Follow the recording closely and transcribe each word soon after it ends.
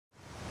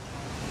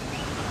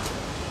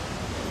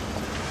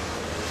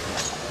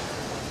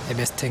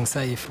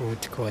ebesithengisa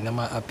ifruit khona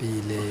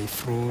ama-apile,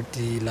 ifruit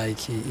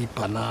like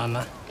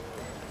ibanana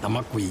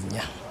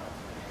namagwinya.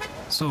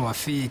 So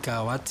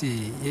wafika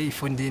wathi hey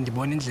Fondini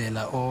ndibona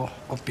indlela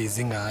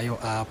obusy ngayo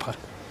apha.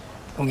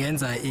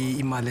 Ungenza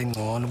imali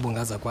engcono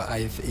ubungaza kwa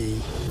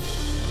IFA.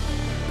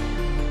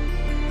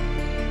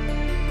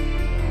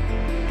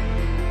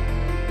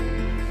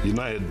 You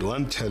know, I had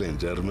one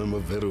challenge, I remember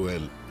very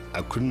well.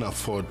 I couldn't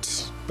afford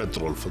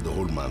petrol for the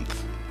whole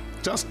month,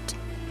 just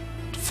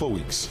 4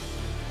 weeks.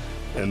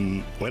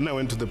 And when I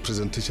went to the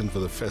presentation for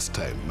the first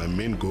time, my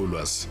main goal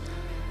was,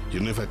 you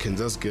know, if I can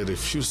just get a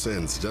few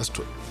cents just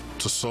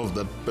to solve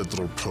that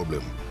petrol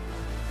problem,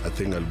 I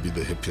think I'll be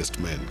the happiest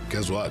man.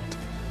 Guess what?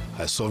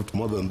 I solved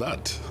more than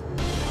that.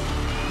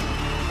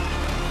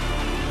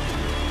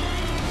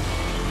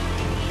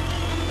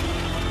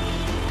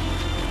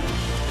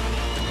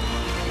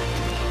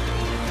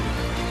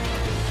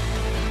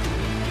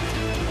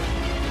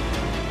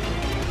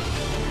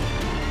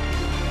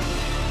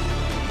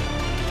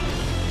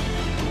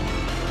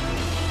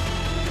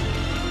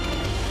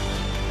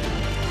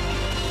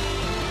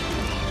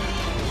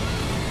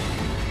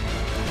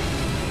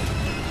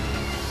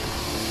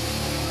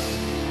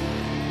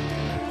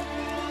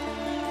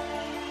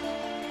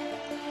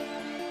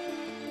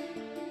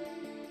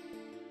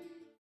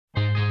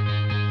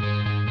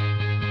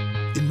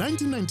 In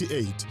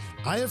 1998,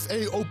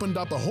 IFA opened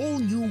up a whole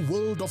new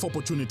world of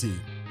opportunity.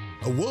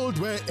 A world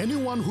where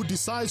anyone who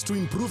decides to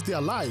improve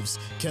their lives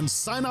can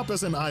sign up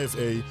as an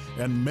IFA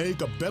and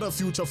make a better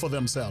future for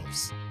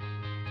themselves.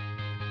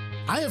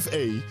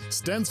 IFA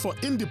stands for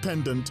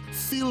Independent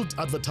Field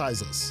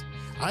Advertisers.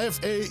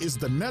 IFA is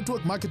the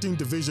network marketing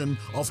division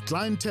of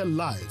Clientele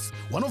Live,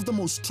 one of the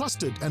most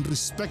trusted and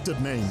respected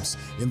names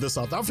in the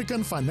South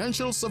African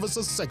financial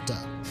services sector.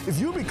 If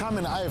you become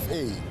an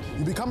IFA,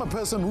 you become a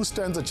person who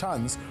stands a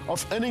chance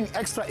of earning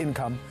extra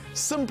income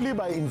simply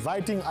by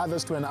inviting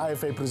others to an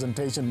IFA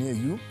presentation near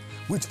you,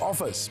 which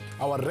offers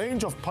our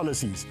range of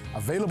policies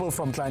available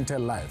from Clientele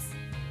Live.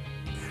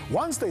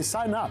 Once they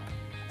sign up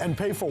and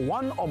pay for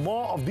one or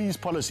more of these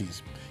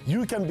policies,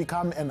 you can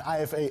become an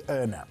IFA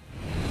earner.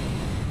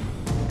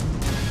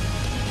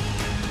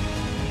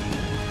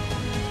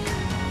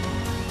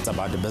 It's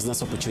about the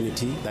business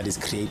opportunity that is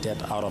created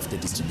out of the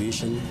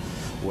distribution,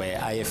 where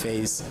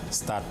IFAs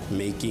start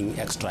making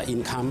extra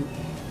income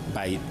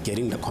by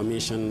getting the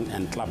commission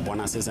and club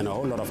bonuses and a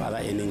whole lot of other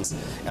earnings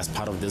as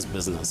part of this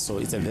business. So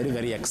it's a very,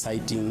 very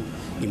exciting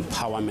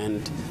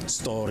empowerment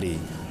story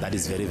that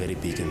is very, very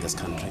big in this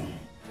country.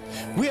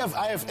 We have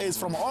IFAs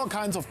from all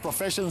kinds of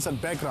professions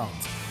and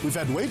backgrounds. We've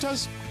had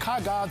waiters,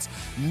 car guards,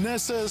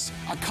 nurses,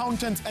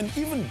 accountants, and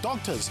even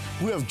doctors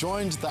who have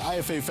joined the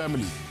IFA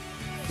family.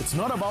 It's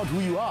not about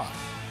who you are,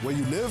 where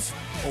you live,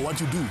 or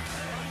what you do,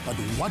 but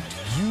what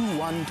you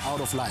want out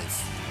of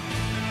life.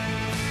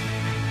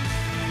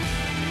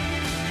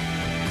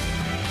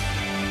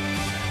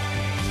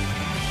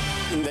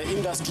 In the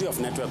industry of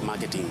network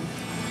marketing,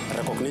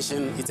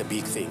 recognition is a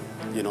big thing.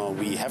 You know,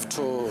 we have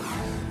to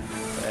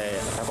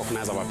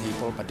recognize our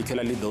people,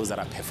 particularly those that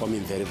are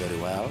performing very, very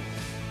well.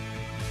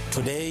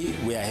 Today,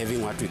 we are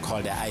having what we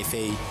call the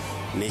IFA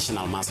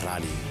National Mass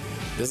Rally.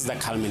 This is the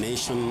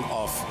culmination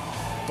of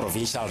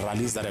provincial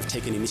rallies that have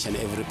taken in each and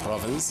every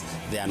province.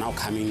 They are now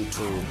coming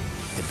to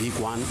the big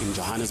one in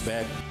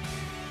Johannesburg.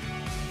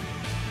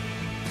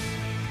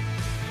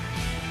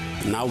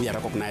 Now we are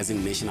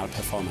recognizing national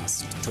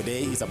performers.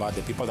 Today is about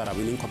the people that are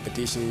winning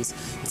competitions.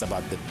 It's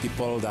about the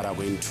people that are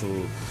going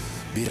to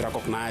be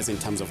recognized in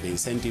terms of the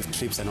incentive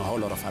trips and a whole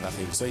lot of other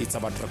things. So it's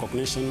about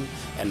recognition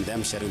and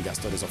them sharing their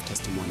stories of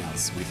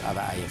testimonials with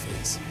other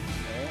IFAs.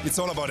 It's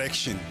all about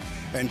action.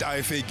 And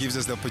IFA gives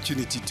us the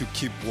opportunity to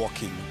keep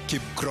walking,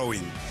 keep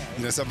growing.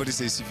 You know, somebody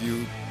says if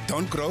you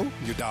don't grow,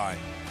 you die.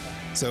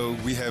 So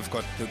we have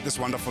got this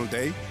wonderful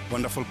day,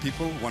 wonderful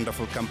people,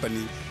 wonderful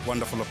company,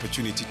 wonderful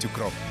opportunity to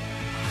grow.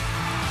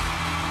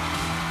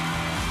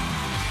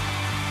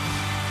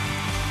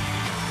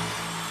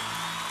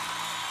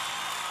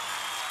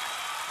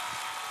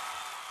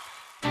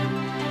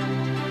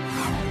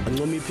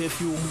 Wancoma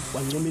iperfume,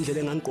 wancoma indlela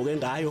engangigqoke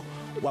ngayo,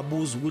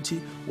 wabuza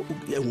ukuthi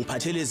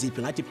ngiphathele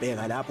ziphi, ngathi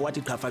bheka lapho,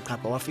 wathi qhafa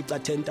qhafa, wafica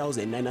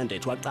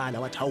 10,900, waqala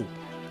wathi hawu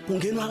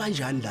kungenwa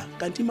kanjani la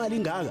kanti imali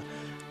ingaka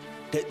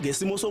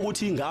ngesimo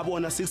sokuthi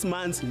ngabona 6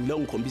 months ngilo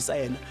ngikhombisa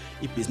yena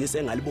ibhizinisi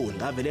engaliboni,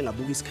 ngavele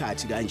ngabuka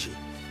isikhathi kanje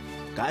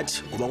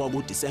ngathi ngoba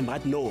kwaku December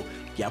ngathi no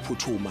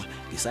ngiyaphuthuma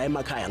ngisaya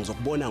emakhaya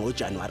ngizokubona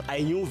ngoJanuary.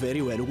 I knew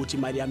very well ukuthi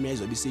imali yami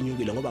izobe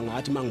isinyukile ngoba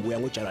ngathi mangibuya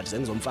ngoJanuary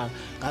sengizomfaka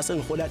ngase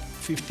ngihola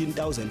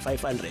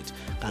 15,500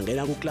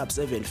 ngangena ku club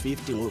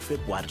 750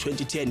 ngoFebruary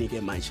 2010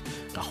 ke manje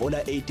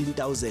ngahola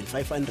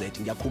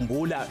 18,500.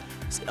 ngiyakhumbula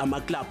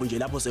ama club nje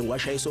lapho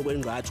sengiwashayisa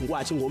kwenqathu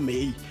ngwathi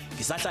ngoMay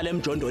ngisahlala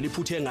emjondolo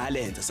iphuthe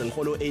ngalenze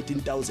sengiholo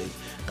 18,000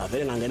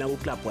 ngavele ngangena ku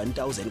club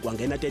 1,000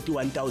 kwangena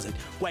 31,000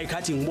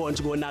 kwayikhathi ngibona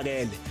ukuthi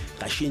konakele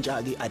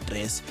ngashintsha ke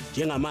address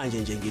njengamanje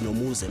nje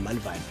nginomuze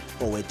eMalvani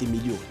owethi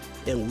million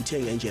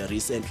engikuthenge nje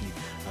recently.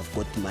 I've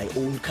got my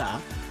own car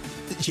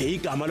nje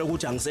igama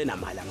lokuthi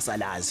angisenamali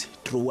angisalazi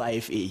through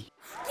IFA.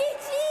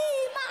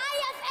 Gijima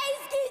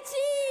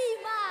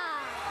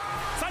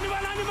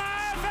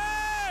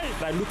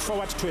But I look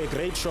forward to a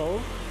great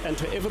show. And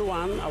to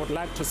everyone, I would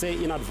like to say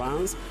in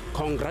advance,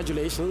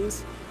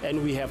 congratulations.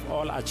 And we have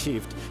all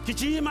achieved.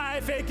 Kijima,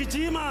 IFA,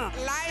 Kijima!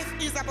 Life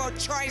is about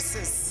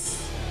choices.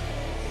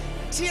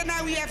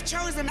 Tina, we have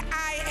chosen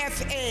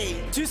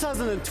IFA.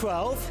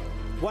 2012,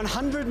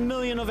 100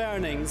 million of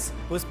earnings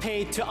was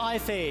paid to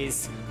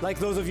IFAs, like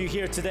those of you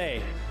here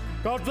today.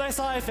 God bless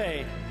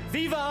IFA.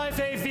 Viva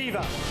IFA,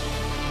 viva!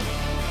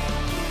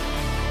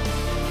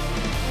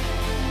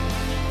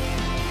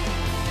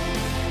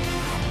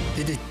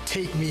 Did it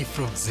take me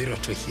from zero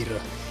to hero?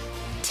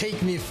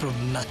 Take me from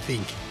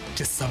nothing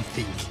to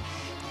something.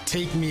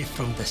 Take me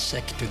from the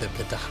shack to the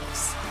better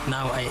house.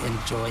 Now I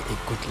enjoy a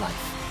good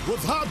life.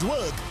 With hard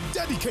work,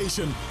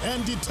 dedication,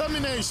 and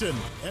determination,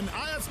 an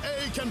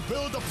IFA can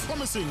build a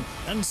promising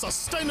and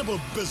sustainable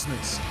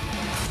business.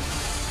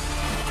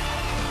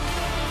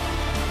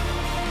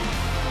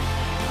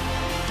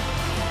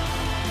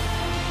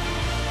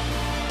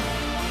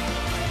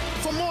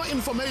 For more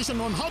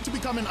information on how to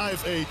become an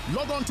IFA,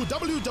 log on to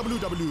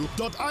www.ifa.co.za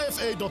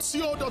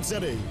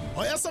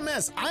or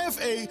SMS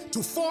IFA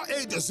to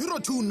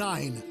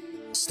 48029.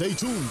 Stay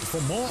tuned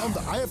for more on the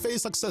IFA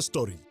success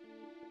story.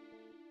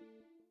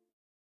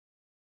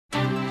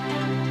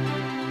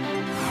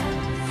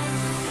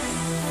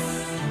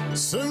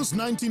 Since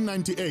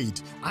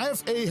 1998,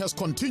 IFA has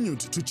continued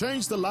to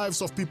change the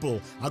lives of people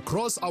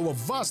across our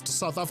vast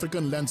South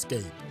African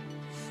landscape.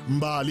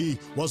 Mbali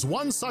was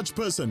one such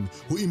person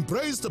who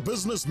embraced the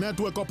business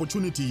network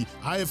opportunity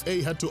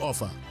IFA had to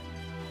offer.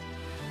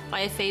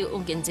 IFA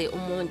ungenze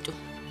umuntu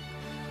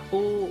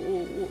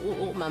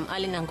umam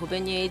alina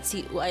ngobenye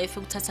ethi IFA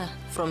ukuthatha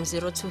from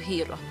zero to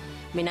hero.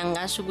 Mina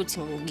ngasho ukuthi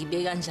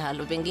ngibe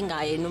kanjalo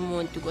bengingayena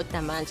umuntu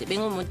kodwa manje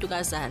bengumuntu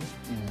kazana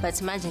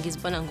but manje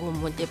ngizibona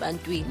ngumuntu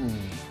ebantwini.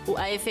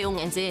 IFA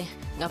ungenze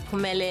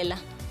ngaphumelela,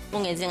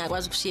 ungenze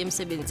ngakwazi ukushiya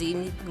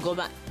emsebenzini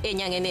ngoba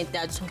enyangeni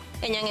entathu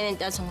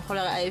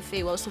ngihola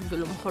ka-IFA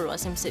wawusudlula umholo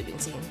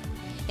wasemsebenzini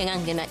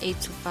engangena 8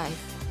 to 5.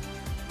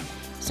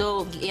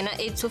 So ngena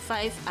 8 to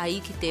 5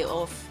 ayikho day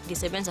off,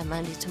 ngisebenza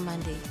Monday to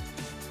Monday.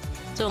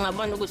 So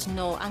ngabona ukuthi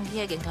no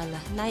angiyeke ngala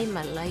nayi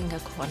imali la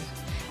ingakhona.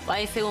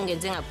 IFA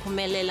ungenze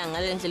ngaphumelela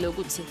ngale ndlela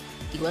yokuthi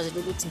ngikwazi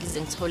ukuthi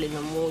ngize ngithole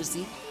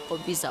nomuzi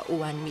obiza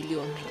u1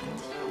 million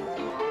rand.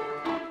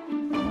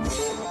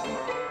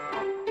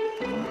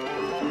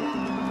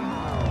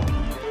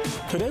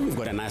 Today we've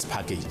got a nice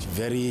package,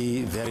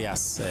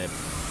 various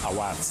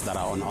awards that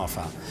are on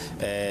offer.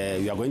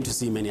 You are going to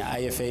see many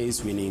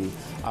IFAs winning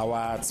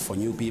awards for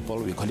new people.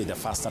 We call it the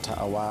Fast Starter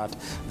Award.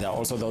 There are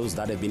also those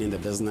that have been in the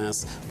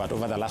business, but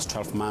over the last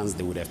 12 months,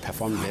 they would have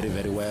performed very,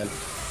 very well.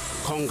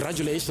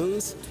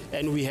 Congratulations,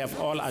 and we have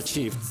all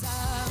achieved.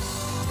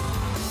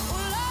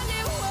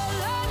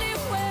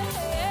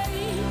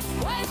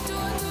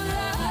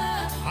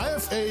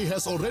 IFA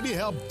has already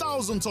helped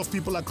thousands of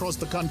people across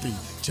the country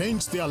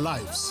change their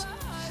lives.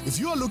 If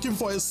you are looking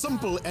for a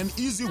simple and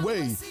easy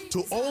way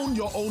to own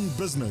your own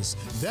business,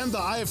 then the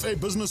IFA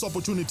business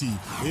opportunity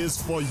is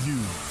for you.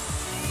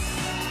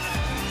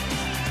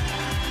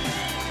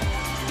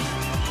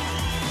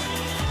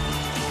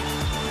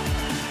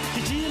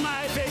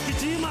 Kijima, IFA,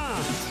 Kijima!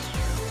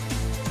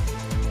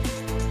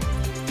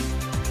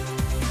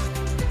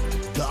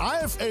 The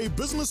IFA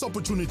business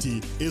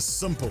opportunity is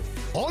simple.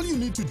 All you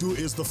need to do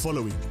is the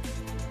following.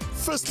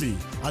 Firstly,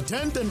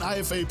 attend an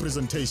IFA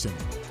presentation.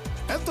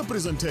 At the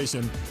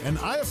presentation, an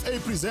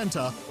IFA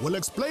presenter will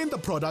explain the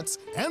products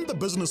and the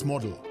business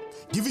model,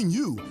 giving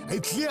you a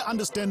clear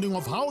understanding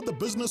of how the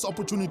business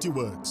opportunity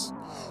works.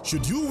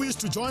 Should you wish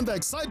to join the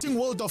exciting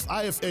world of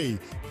IFA,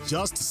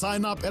 just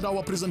sign up at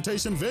our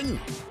presentation venue.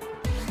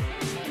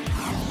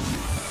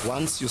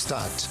 Once you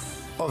start,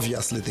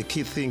 obviously the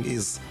key thing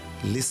is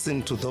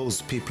listen to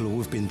those people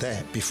who've been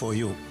there before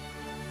you.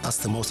 That's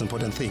the most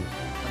important thing.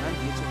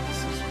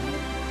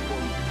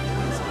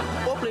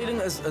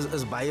 Opleiding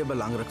is baie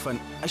belangrik van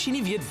as jy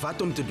nie weet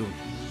wat om te doen,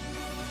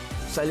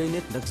 sal jy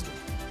net niks doen.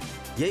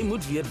 Jy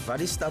moet weet wat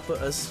die stappe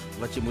is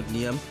wat jy moet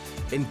neem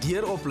en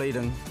deur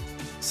opleiding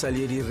sal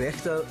jy die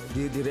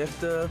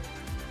regte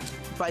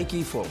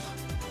paadjie volg.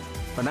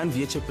 Want dan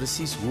weet jy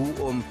presies hoe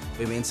om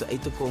by mense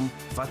uit te kom,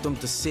 wat om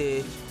te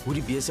sê, hoe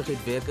die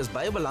besigheid werk. Is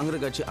baie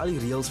belangrik dat jy al die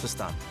reëls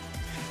verstaan.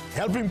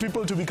 Helping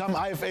people to become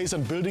IFAs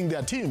and building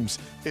their teams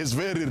is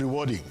very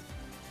rewarding.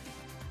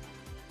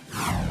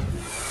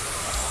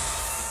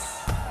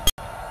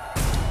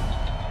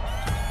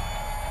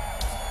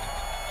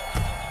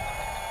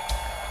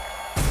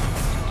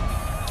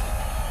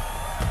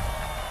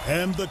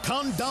 And the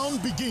countdown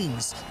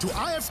begins to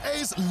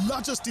IFA's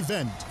largest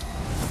event.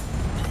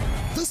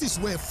 This is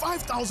where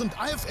 5,000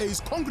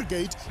 IFAs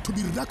congregate to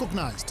be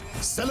recognized,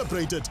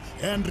 celebrated,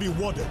 and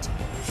rewarded.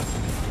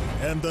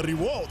 And the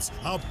rewards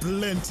are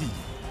plenty.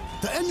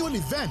 The annual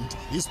event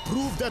is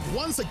proof that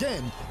once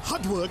again,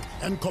 hard work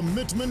and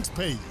commitment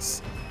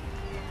pays.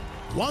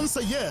 Once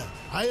a year,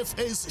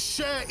 IFAs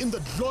share in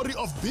the glory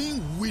of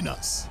being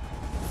winners.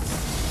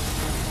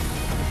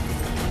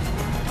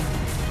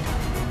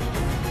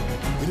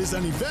 It is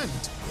an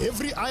event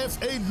every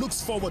IFA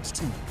looks forward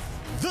to.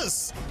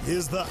 This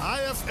is the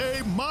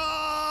IFA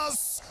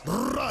Mass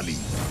Rally.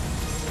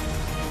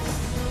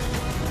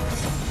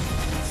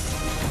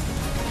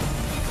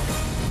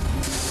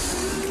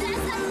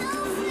 There's a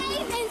new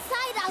flame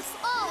inside us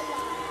all.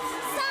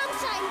 Some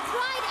shine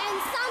bright and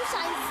some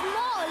shine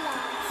smaller.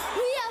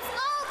 We have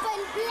all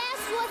been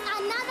blessed with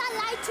another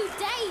light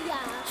today.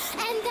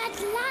 And that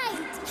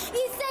light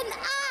is an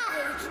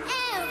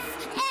IFA.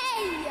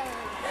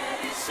 Let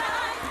it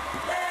shine,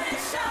 let it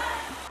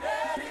shine,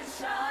 let it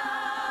shine.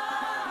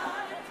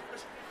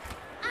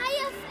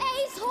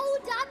 IFAs,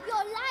 hold up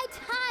your light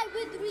high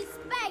with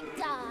respect.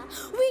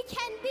 We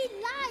can be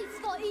lights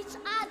for each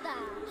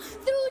other.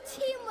 Through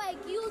teamwork,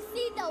 you'll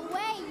see the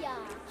way.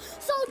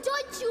 So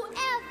don't you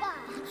ever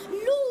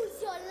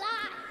lose your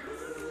light.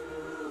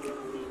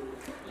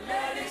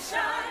 Let it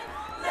shine,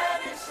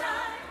 let it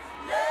shine,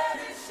 let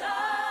it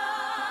shine.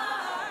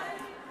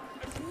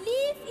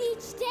 Live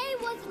each day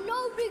with no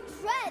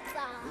regrets.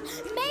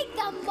 Make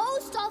the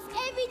most of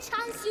every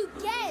chance you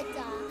get.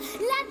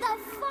 Let the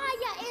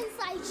fire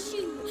inside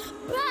you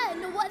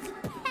burn with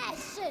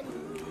passion.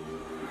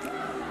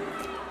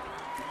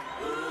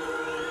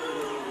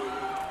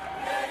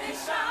 Let it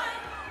shine,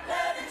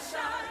 let it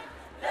shine,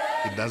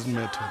 let It doesn't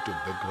matter what your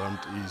background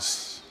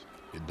is.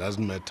 It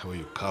doesn't matter where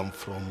you come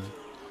from.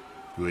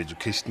 Your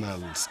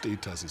educational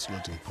status is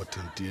not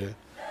important here.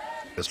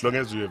 As long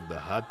as you have the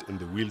heart and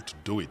the will to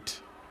do it,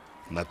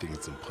 nothing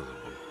is impossible.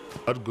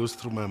 What goes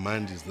through my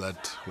mind is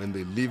that when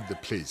they leave the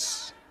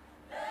place,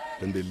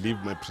 when they leave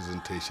my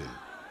presentation,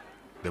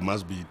 they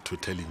must be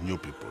totally new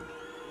people,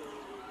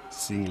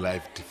 seeing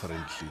life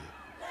differently,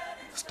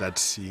 start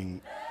seeing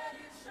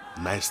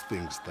nice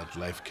things that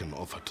life can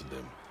offer to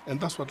them. And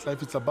that's what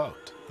life is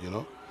about, you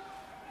know?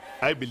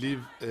 I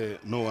believe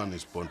no one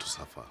is born to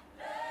suffer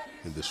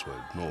in this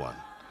world, no one.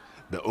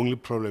 The only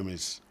problem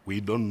is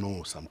we don't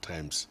know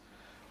sometimes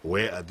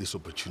where are these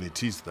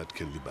opportunities that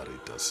can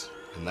liberate us.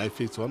 And I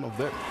face one of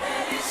them.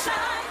 Let it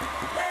shine,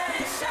 let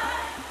it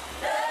shine,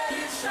 let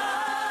it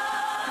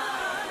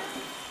shine.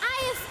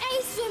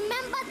 IFAs,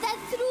 remember that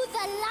through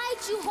the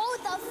light you hold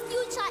the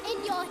future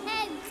in your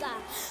hands.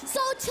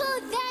 So till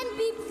then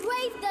be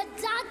brave the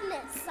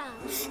darkness.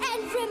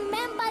 And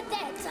remember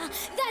that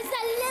there's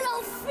a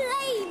little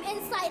flame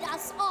inside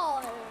us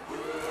all.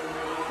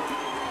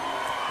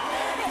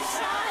 Let it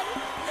shine,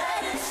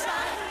 let it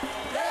shine,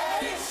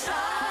 let it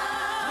shine.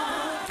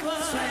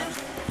 Strength,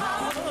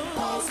 power,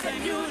 hope,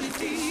 and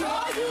unity.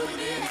 Show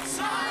unity,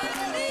 shine,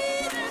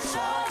 lead and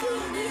show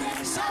unity,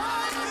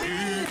 shine,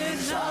 lead and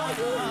show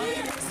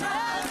unity,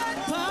 shine.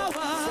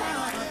 Power,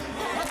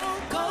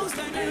 ghost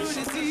and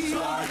unity.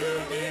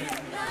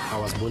 I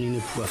was born in a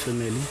poor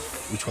family,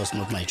 which was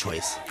not my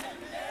choice.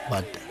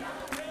 But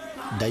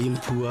dying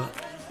poor,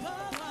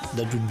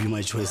 that would be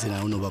my choice, and I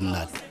don't know I'm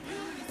not.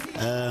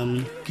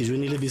 Ke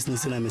joinile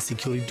business and I'm a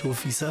security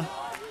officer.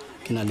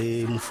 Ke na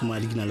le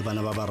mofumadi, ke na le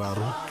bana ba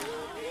bararo.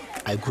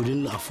 I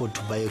couldn't afford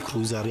to buy a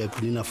cruiser. I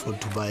couldn't afford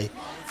to buy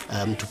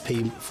to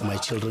pay for my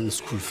children's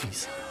school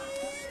fees.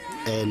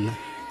 And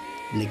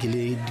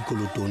negile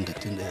dikolotong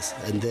that in this.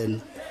 And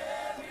then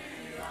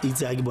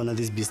it's I bona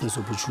this business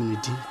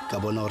opportunity. Ka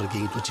bona hore ke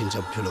eng to change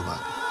up bophelo ba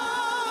ka.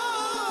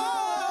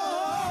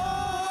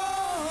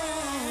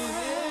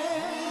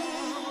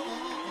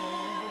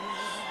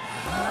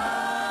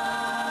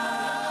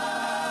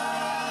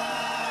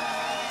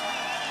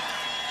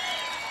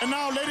 And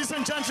now, ladies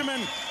and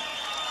gentlemen,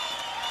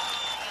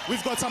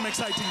 we've got some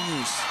exciting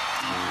news.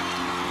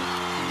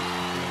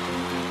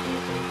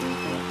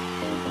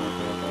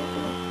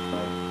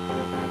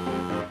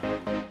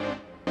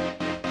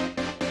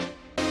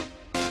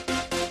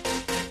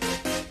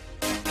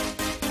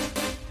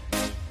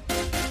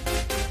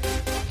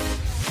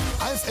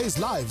 IFA's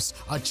lives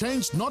are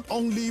changed not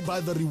only by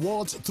the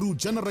rewards through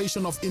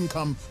generation of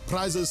income,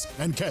 prizes,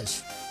 and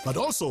cash, but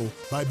also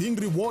by being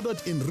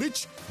rewarded in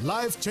rich,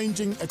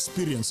 life-changing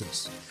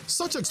experiences.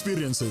 Such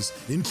experiences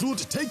include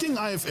taking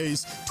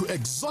IFAs to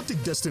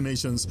exotic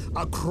destinations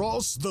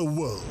across the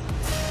world.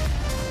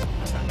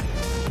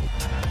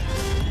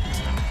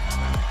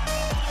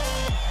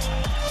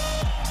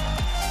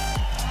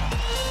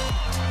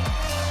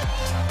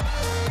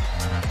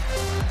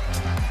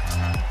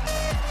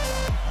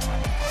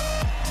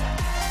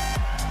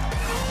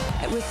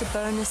 With the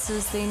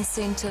bonuses, the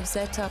incentives,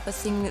 that type of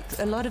thing,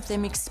 a lot of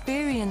them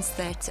experience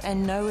that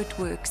and know it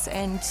works,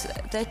 and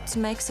that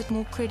makes it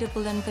more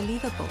credible and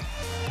believable.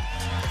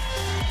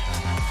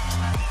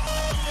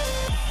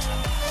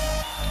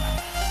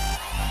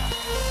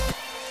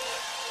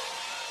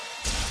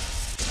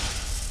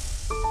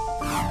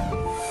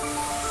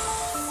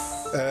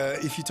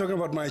 If you're talking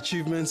about my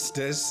achievements,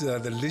 there's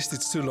the list,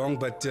 it's too long,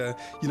 but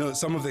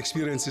some of the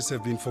experiences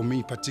have been for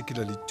me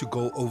particularly to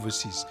go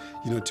overseas,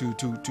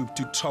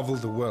 to travel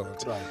the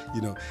world. Right.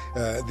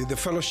 The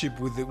fellowship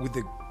with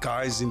the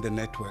guys in the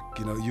network,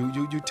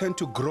 you tend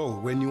to grow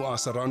when you are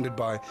surrounded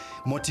by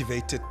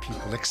motivated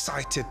people,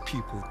 excited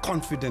people,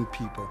 confident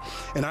people.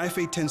 And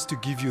IFA tends to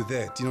give you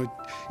that.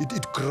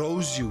 It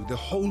grows you, the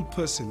whole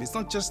person. It's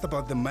not just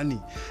about the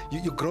money.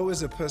 You grow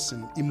as a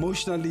person.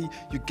 Emotionally,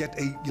 you get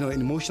an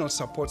emotional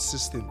support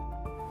system.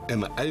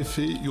 And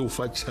IFA you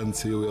fa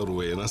chance ya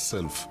wena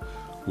self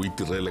o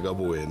itirele ka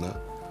bo wena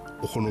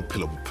o kgone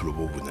phela bophelo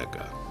bo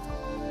bonyaka.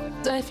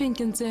 I think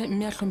ntse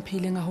mme a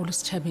hlomphile nga holo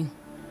setjhabeng.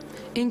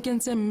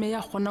 Inkentse mme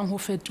ya kgonang ho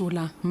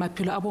fetola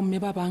maphelo a bomme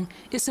ba bang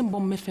e seng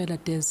bomme fela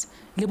des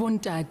le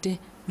bontate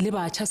le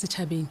batjha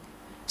setjhabeng.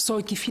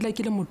 So ke fila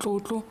ke le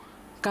motlotlo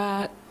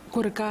ka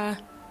gore ka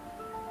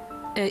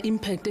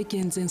impact e ke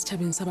entseng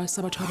setjhabeng sa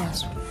batho ba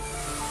batsho.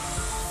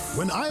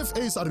 When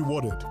IFAs are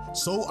rewarded,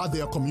 so are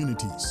their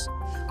communities.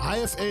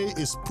 IFA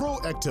is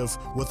proactive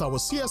with our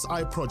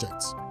CSI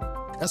projects,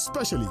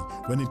 especially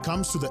when it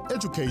comes to the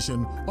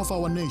education of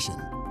our nation.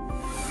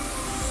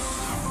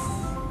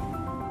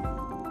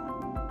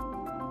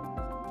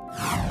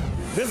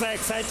 These are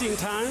exciting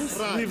times.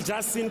 Right. We've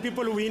just seen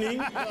people winning.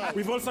 Right.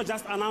 We've also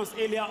just announced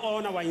earlier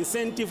on our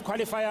incentive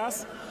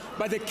qualifiers.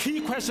 But the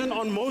key question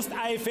on most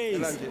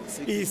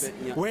IFAs is,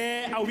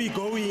 where are we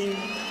going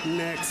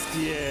next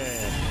year?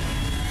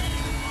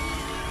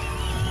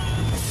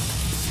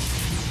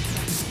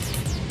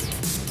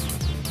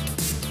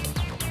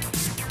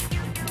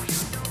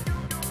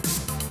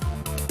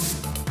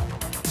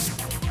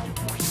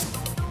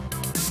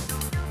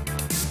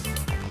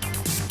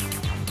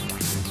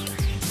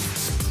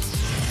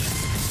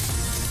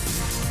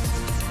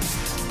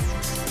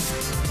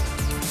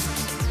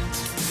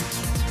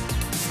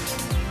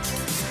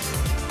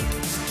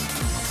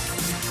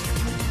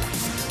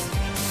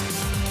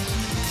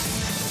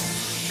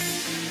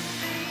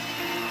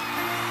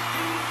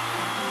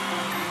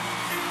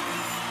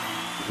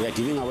 We are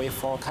giving away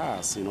 4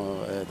 cars,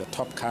 the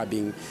top car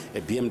being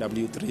a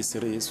BMW 3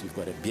 Series, we've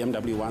got a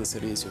BMW 1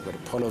 Series, we've got a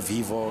Polo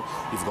Vivo,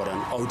 we've got an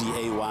Audi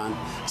A1.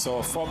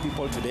 So 4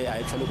 people today are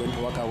actually going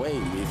to walk away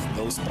with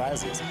those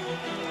prizes.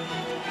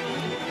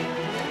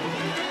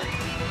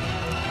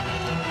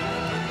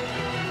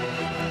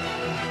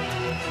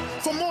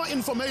 For more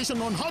information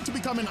on how to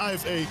become an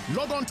IFA,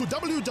 log on to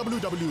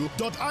www.ifa.co.za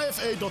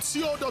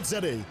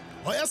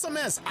or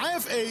SMS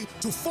IFA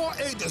to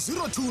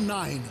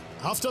 48029.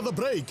 After the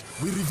break,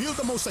 we reveal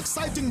the most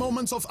exciting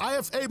moments of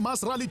IFA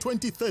Mass Rally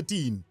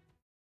 2013.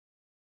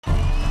 We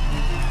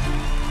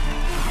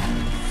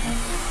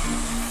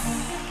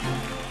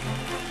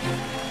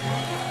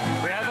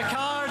have a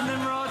card,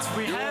 Nimrod.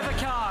 We have a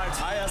card.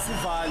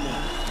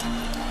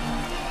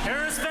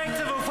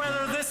 Irrespective of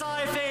whether this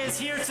IFA is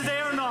here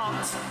today or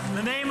not,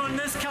 the name on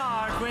this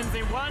card wins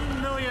the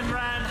 1 million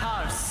rand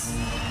house.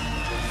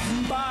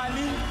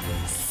 Mbali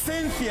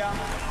Cynthia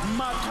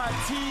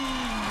Makatini.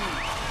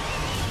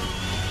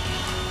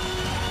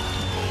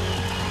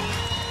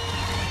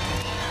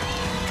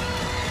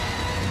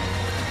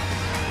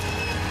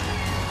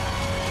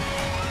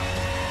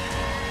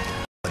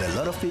 But a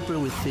lot of people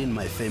within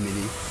my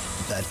family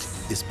that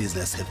this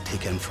business have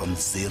taken from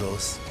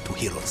zeros to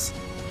heroes.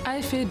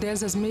 IFA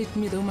Dares has made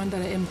me the woman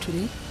that I am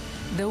today,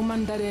 the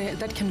woman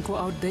that can go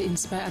out there,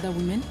 inspire other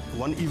women.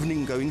 One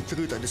evening going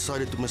through it, I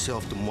decided to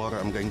myself, tomorrow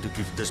I'm going to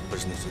give this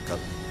business a go.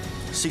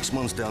 6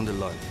 months down the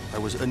line, I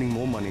was earning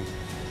more money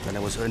than I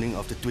was earning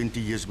after 20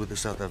 years with the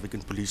South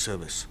African Police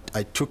Service.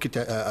 I took it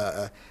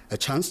a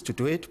chance to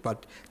do it,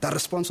 but the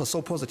response was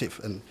so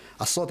positive, and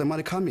I saw the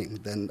money coming.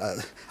 Then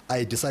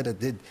I decided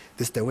that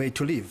this is the way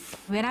to live.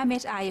 When I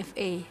met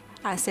IFA,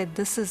 I said,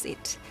 this is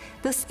it.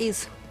 This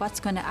is what's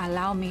going to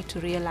allow me to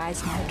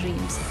realize my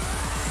dreams.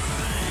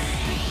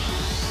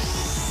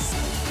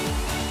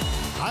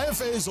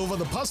 IFAs over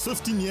the past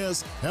 15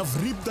 years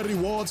have reaped the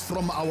rewards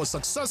from our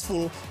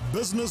successful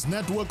business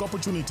network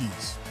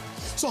opportunities.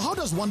 So how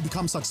does one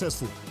become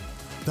successful?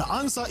 The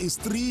answer is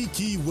 3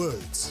 key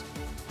words: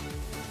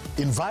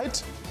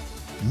 invite,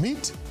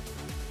 meet,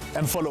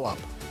 and follow up.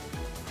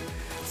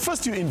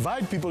 First, you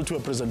invite people to a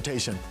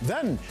presentation.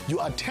 Then you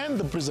attend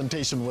the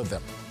presentation with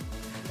them.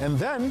 And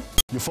then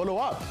you follow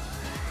up.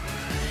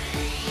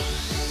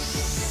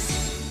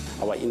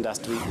 Our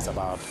industry is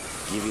about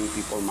giving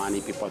people money,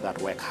 people that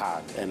work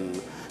hard.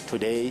 And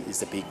today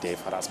is a big day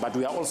for us. But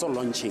we are also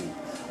launching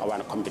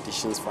our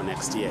competitions for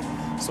next year.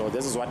 So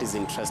this is what is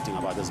interesting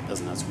about this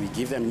business. We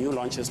give them new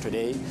launches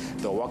today.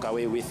 They'll walk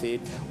away with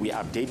it. We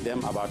update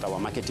them about our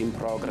marketing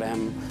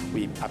program.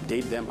 We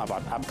update them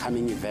about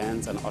upcoming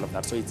events and all of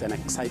that. So it's an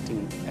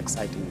exciting,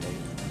 exciting day.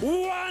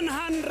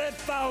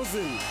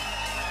 100,000.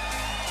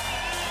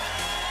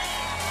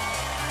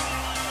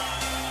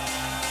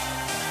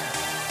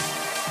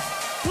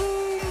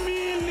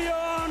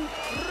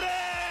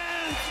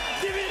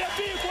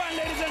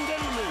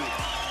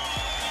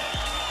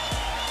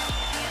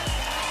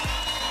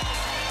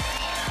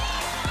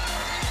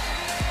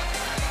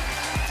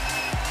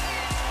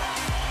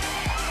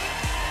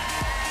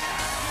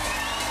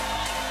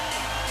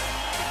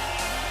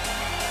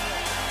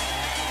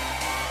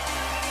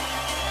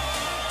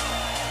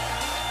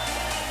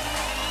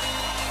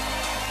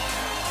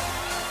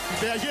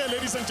 They are here,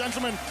 ladies and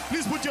gentlemen.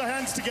 Please put your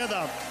hands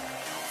together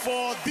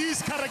for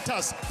these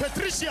characters,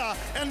 Patricia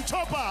and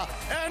Chopper,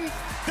 and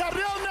their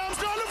real names,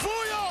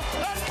 Nolufuyo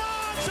and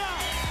Marcha.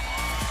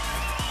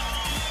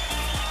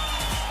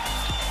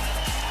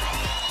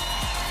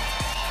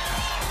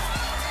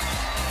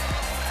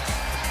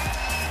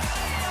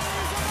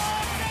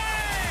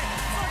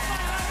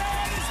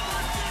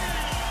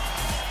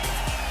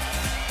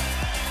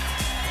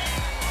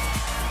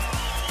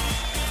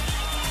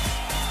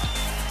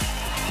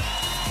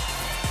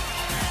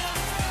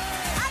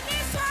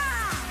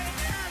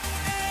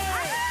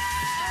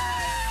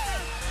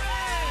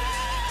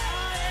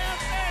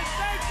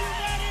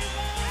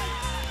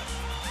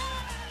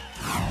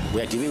 We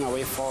are giving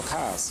away 4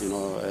 cars,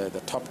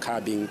 the top car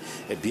being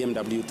a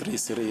BMW 3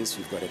 Series,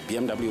 we've got a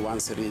BMW 1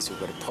 Series, we've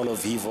got a Polo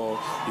Vivo,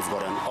 we've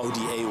got an Audi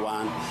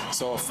A1.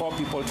 So 4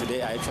 people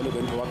today are actually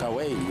going to walk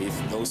away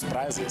with those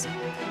prizes.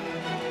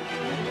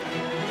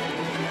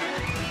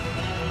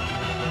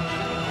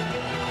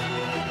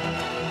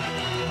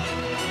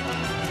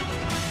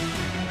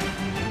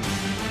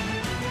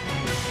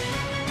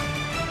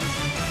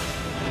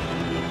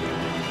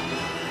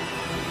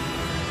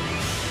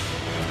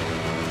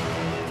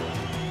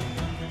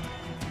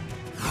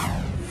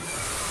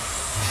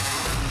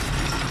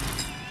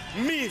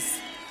 Miss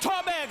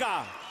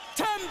Tobega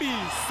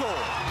Tembiso.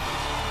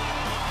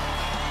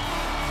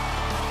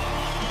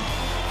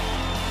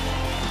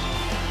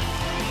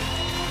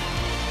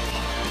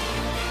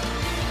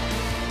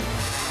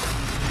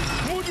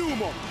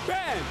 Mudumo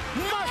Ben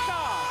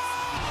Mata.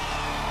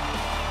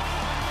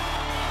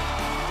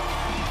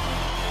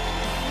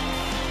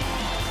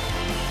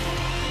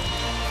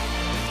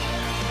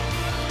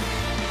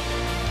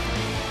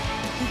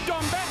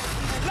 Dombe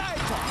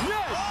Lighter.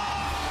 Yes.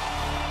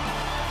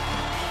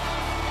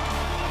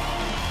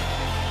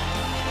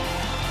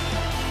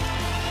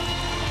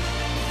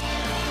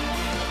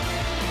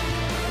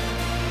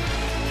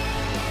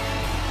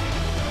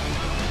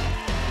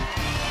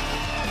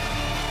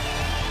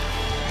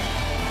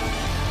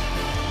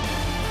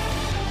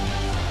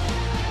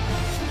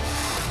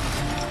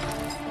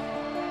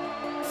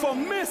 For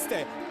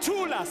Mr.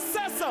 Tula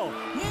Cecil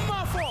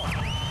Mafo.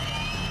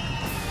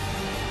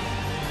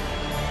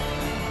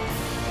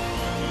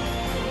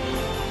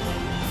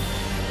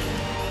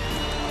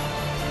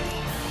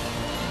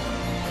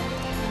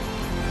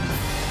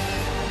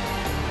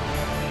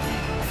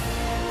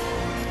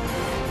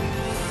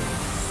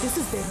 This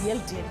is the real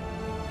deal.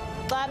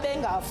 Xa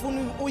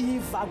bengafuni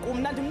uyiva kum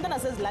mna ndimntana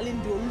sezilalini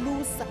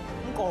ndiyolusa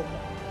inkomo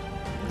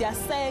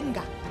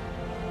ndiyasenga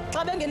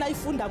xa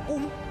bengenayifunda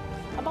kum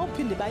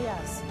abawuphinde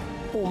bayazi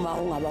uma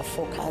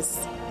ungaba-focus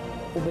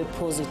ube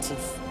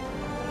positive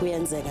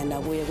kuyenzeka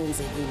nakuye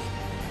kwenzekile.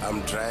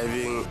 I'm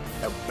driving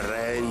a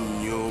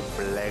brand new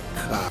black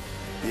car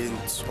in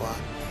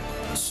Swat.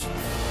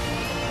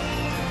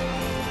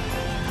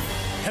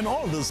 And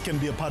all this can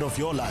be a part of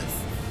your life.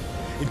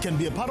 It can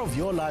be a part of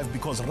your life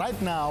because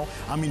right now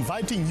I'm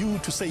inviting you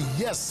to say,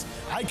 yes,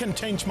 I can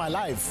change my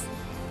life.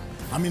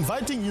 I'm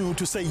inviting you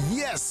to say,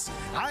 yes,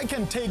 I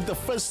can take the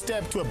first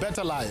step to a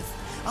better life.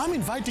 I'm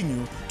inviting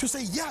you to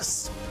say,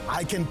 yes,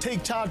 I can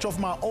take charge of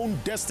my own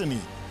destiny.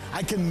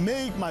 I can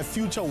make my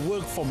future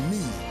work for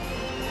me.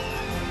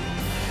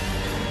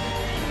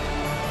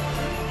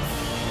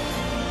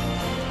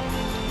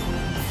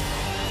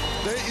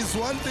 There is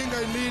one thing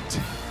I need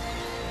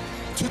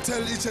to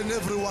tell each and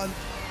everyone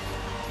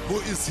who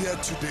is here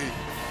today.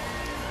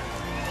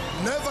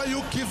 Never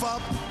you give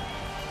up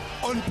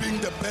on being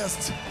the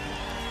best,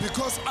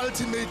 because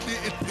ultimately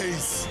it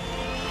pays.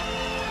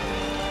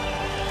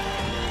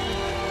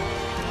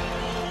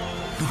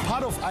 Be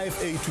part of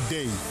IFA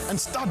today and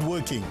start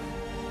working.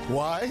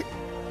 Why?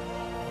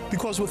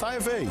 Because with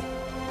IFA,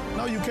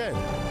 now you can.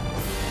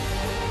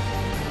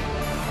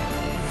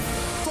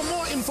 For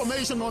more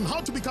information on how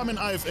to become an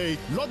IFA,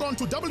 log on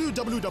to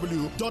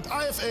www.ifa.co.za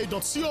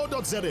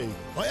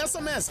or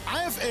SMS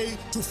IFA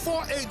to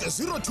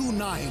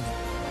 48029.